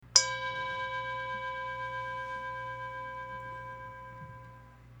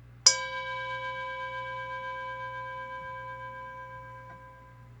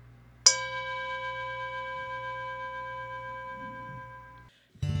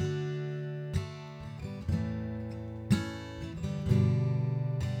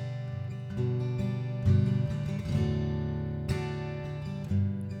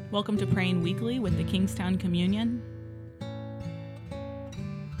Welcome to Praying Weekly with the Kingstown Communion.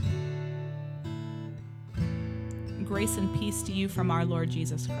 Grace and peace to you from our Lord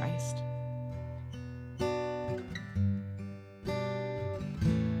Jesus Christ.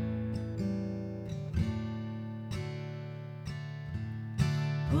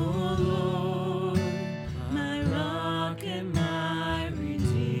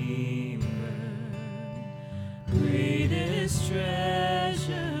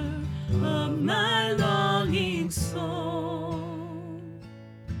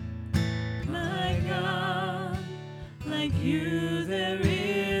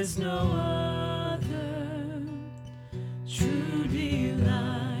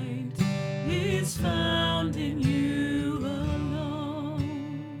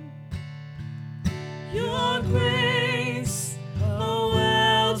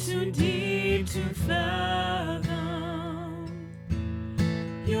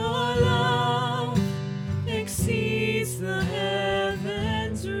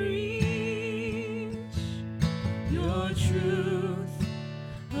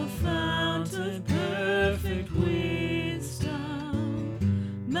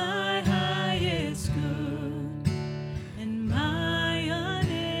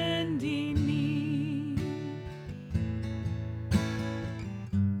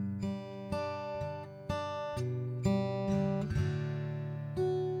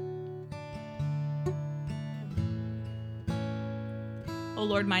 O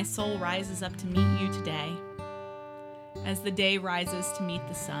Lord, my soul rises up to meet you today, as the day rises to meet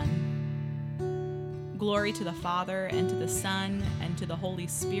the sun. Glory to the Father, and to the Son, and to the Holy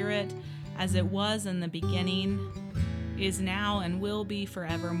Spirit, as it was in the beginning, is now, and will be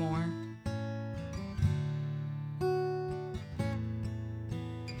forevermore.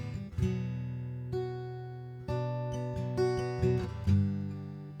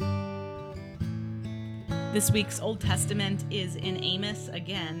 This week's Old Testament is in Amos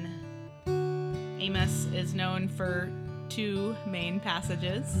again. Amos is known for two main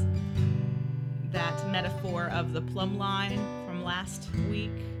passages. That metaphor of the plumb line from last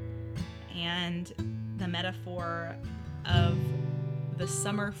week and the metaphor of the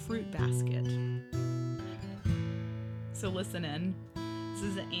summer fruit basket. So listen in. This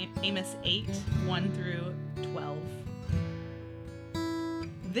is Amos 8, 1 through 12.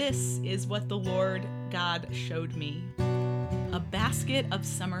 This is what the Lord God showed me, a basket of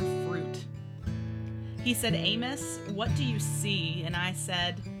summer fruit. He said, Amos, what do you see? And I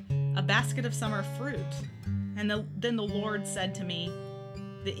said, a basket of summer fruit. And then the Lord said to me,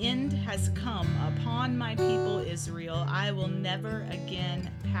 the end has come upon my people Israel. I will never again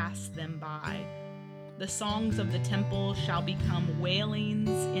pass them by. The songs of the temple shall become wailings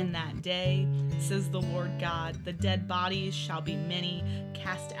in that day, says the Lord God. The dead bodies shall be many,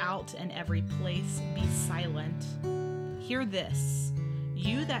 cast out in every place. Be silent. Hear this,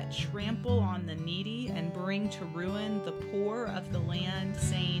 you that trample on the needy and bring to ruin the poor of the land,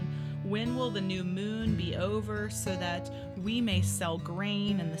 saying, when will the new moon be over, so that we may sell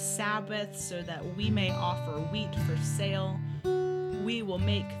grain, and the Sabbath, so that we may offer wheat for sale? We will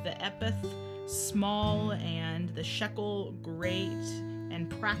make the epith small and the shekel great, and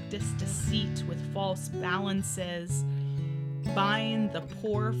practice deceit with false balances, buying the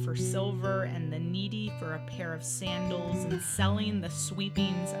poor for silver and the needy for a pair of sandals, and selling the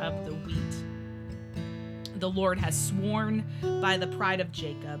sweepings of the wheat. The Lord has sworn by the pride of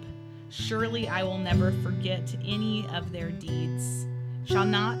Jacob, surely I will never forget any of their deeds. Shall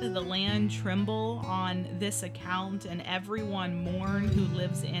not the land tremble on this account, and everyone mourn who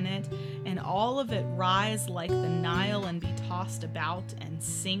lives in it, and all of it rise like the Nile, and be tossed about, and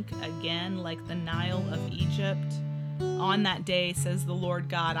sink again like the Nile of Egypt? On that day, says the Lord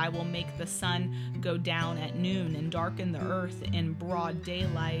God, I will make the sun go down at noon, and darken the earth in broad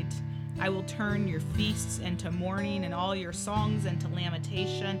daylight. I will turn your feasts into mourning, and all your songs into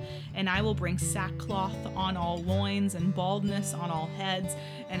lamentation, and I will bring sackcloth on all loins, and baldness on all heads,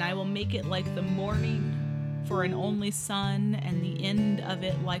 and I will make it like the mourning for an only son, and the end of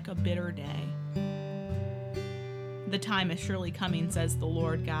it like a bitter day. The time is surely coming, says the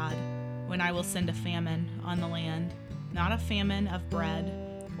Lord God, when I will send a famine on the land, not a famine of bread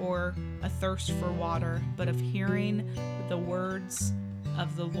or a thirst for water, but of hearing the words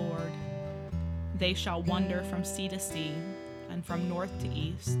of the Lord. They shall wander from sea to sea, and from north to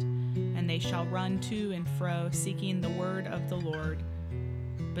east, and they shall run to and fro, seeking the word of the Lord,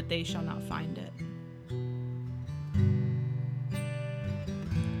 but they shall not find it.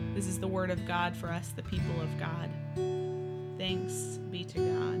 This is the word of God for us, the people of God. Thanks be to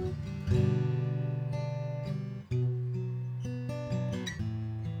God.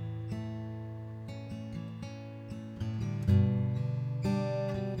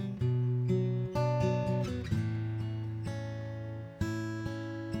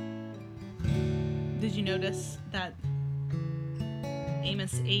 Did you notice that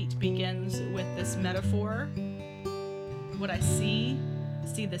Amos 8 begins with this metaphor? What I see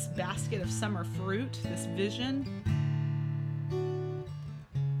this basket of summer fruit, this vision,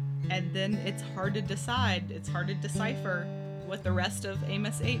 and then it's hard to decide, it's hard to decipher what the rest of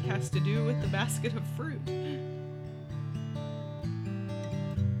Amos 8 has to do with the basket of fruit.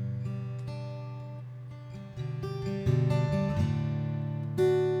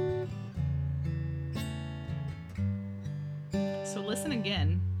 So listen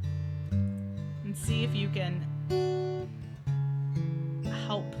again and see if you can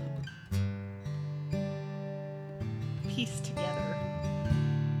help piece together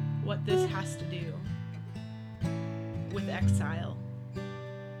what this has to do with exile.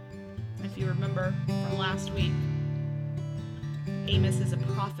 If you remember from last week, Amos is a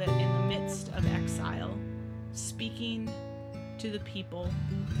prophet in the midst of exile, speaking to the people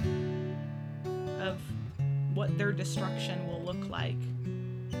of what their destruction will look like.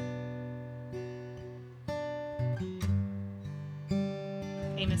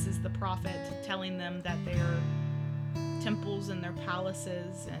 Amos is the prophet telling them that their temples and their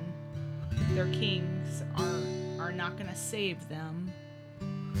palaces and their kings are not going to save them.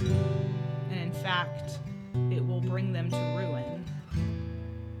 And in fact, it will bring them to ruin.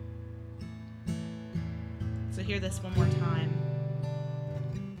 So hear this one more time.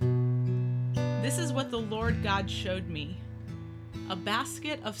 This is what the Lord God showed me, a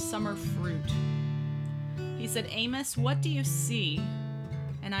basket of summer fruit. He said, Amos, what do you see?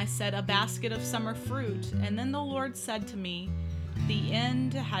 And I said, a basket of summer fruit. And then the Lord said to me, the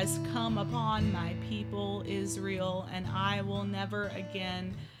end has come upon my people Israel, and I will never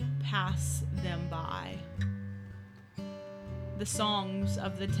again pass them by. The songs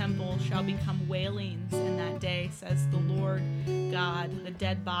of the temple shall become wailings in that day, says the Lord God. The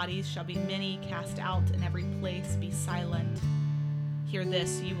dead bodies shall be many, cast out in every place, be silent. Hear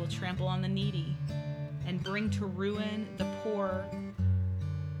this, you will trample on the needy and bring to ruin the poor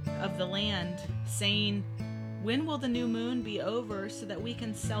of the land, saying, when will the new moon be over so that we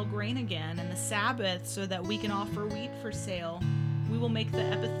can sell grain again, and the Sabbath so that we can offer wheat for sale? We will make the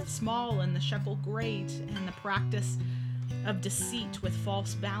epith small and the shekel great, and the practice of deceit with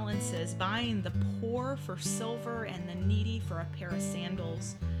false balances, buying the poor for silver and the needy for a pair of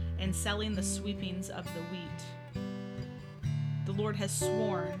sandals, and selling the sweepings of the wheat. The Lord has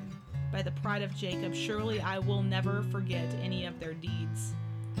sworn by the pride of Jacob, surely I will never forget any of their deeds.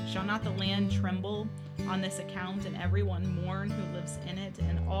 Shall not the land tremble on this account, and everyone mourn who lives in it,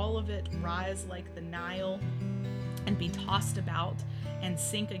 and all of it rise like the Nile, and be tossed about, and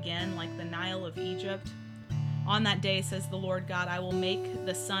sink again like the Nile of Egypt? On that day, says the Lord God, I will make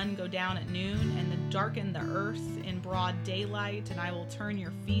the sun go down at noon, and darken the earth in broad daylight, and I will turn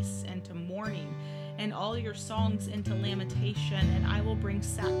your feasts into mourning, and all your songs into lamentation, and I will bring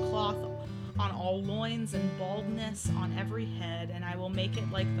sackcloth on all loins and baldness on every head, and I will make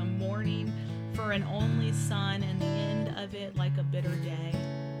it like the morning for an only son, and the end of it like a bitter day.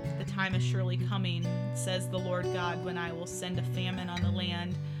 The time is surely coming, says the Lord God, when I will send a famine on the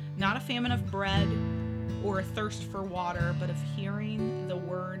land, not a famine of bread or a thirst for water, but of hearing the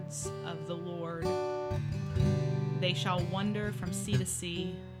words of the Lord. They shall wander from sea to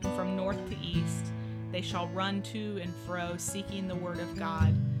sea, and from north to east. They shall run to and fro, seeking the word of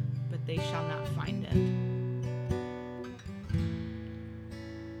God, but they shall not find it.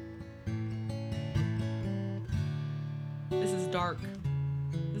 This is dark.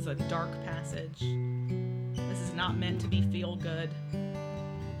 This is a dark passage. This is not meant to be feel good.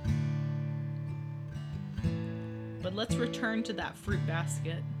 But let's return to that fruit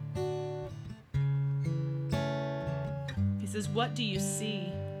basket. He says, what do you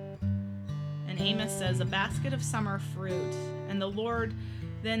see? And Amos says, a basket of summer fruit. And the Lord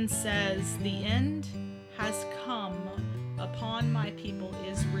then says, the end has come upon my people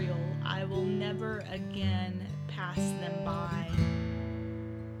Israel. I will never again pass them by.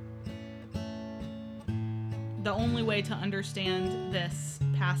 The only way to understand this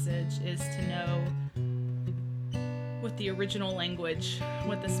passage is to know what the original language,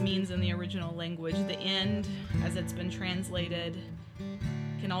 what this means in the original language. The end, as it's been translated,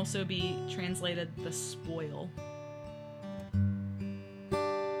 can also be translated the spoil.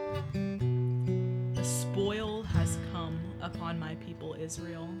 The spoil has come upon my people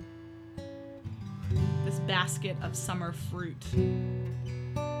Israel. This basket of summer fruit.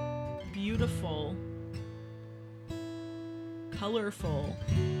 Beautiful, colorful,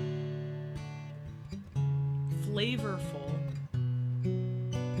 flavorful,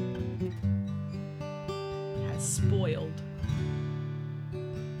 has spoiled.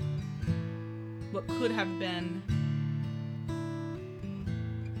 what could have been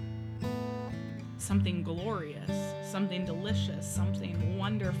something glorious, something delicious, something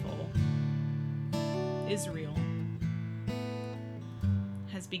wonderful, Israel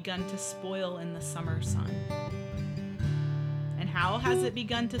has begun to spoil in the summer sun. And how has it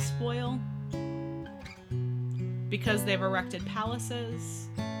begun to spoil? Because they've erected palaces,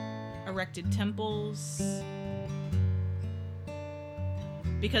 erected temples,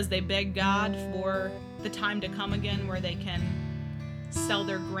 because they beg God for the time to come again where they can sell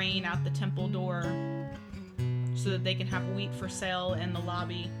their grain out the temple door so that they can have wheat for sale in the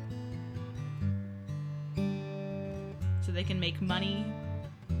lobby, so they can make money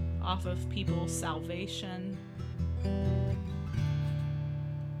off of people's salvation.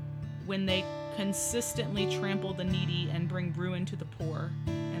 When they consistently trample the needy and bring ruin to the poor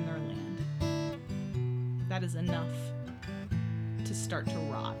in their land, that is enough to start to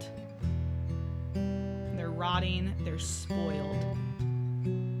rot. They're rotting, they're spoiled.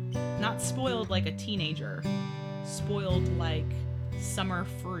 Not spoiled like a teenager, spoiled like summer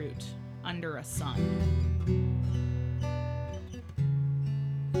fruit under a sun.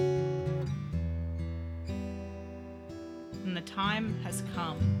 And the time has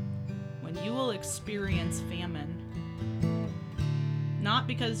come when you will experience famine, not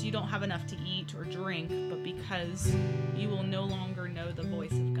because you don't have enough to eat or drink, but because you will no longer know the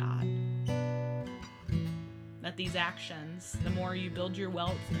voice of God. That these actions, the more you build your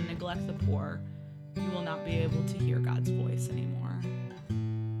wealth and neglect the poor, you will not be able to hear God's voice anymore.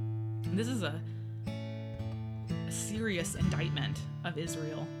 And this is a serious indictment of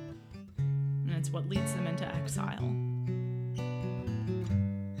Israel, and it's what leads them into exile.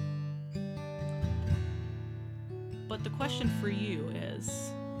 But the question for you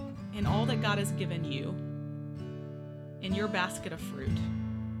is, in all that God has given you, in your basket of fruit,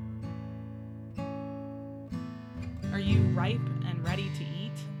 are you ripe and ready to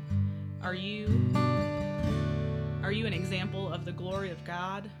eat? Are you an example of the glory of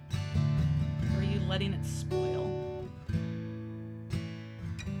God? Or are you letting it spoil?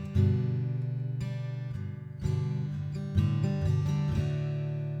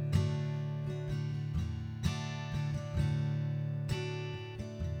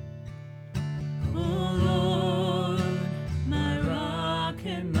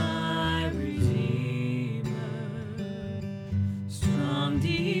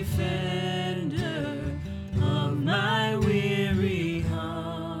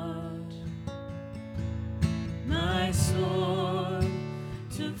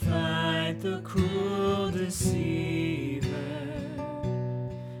 The cruel deceiver,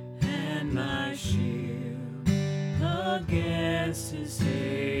 and my shield against his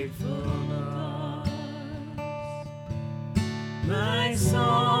hateful thoughts. My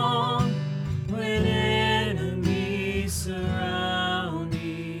song when enemies surround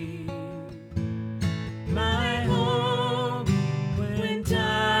me, my hope when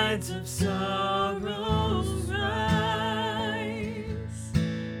tides of sorrows rise,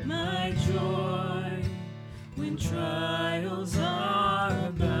 my joy when trials are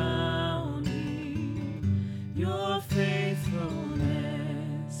abounding, your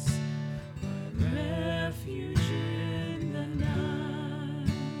faithfulness, my refuge in the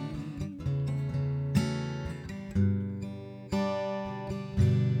night.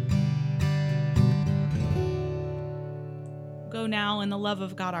 Go now in the love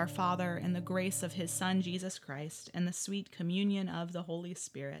of God our Father, and the grace of his Son, Jesus Christ, and the sweet communion of the Holy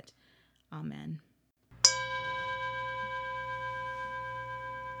Spirit. Amen.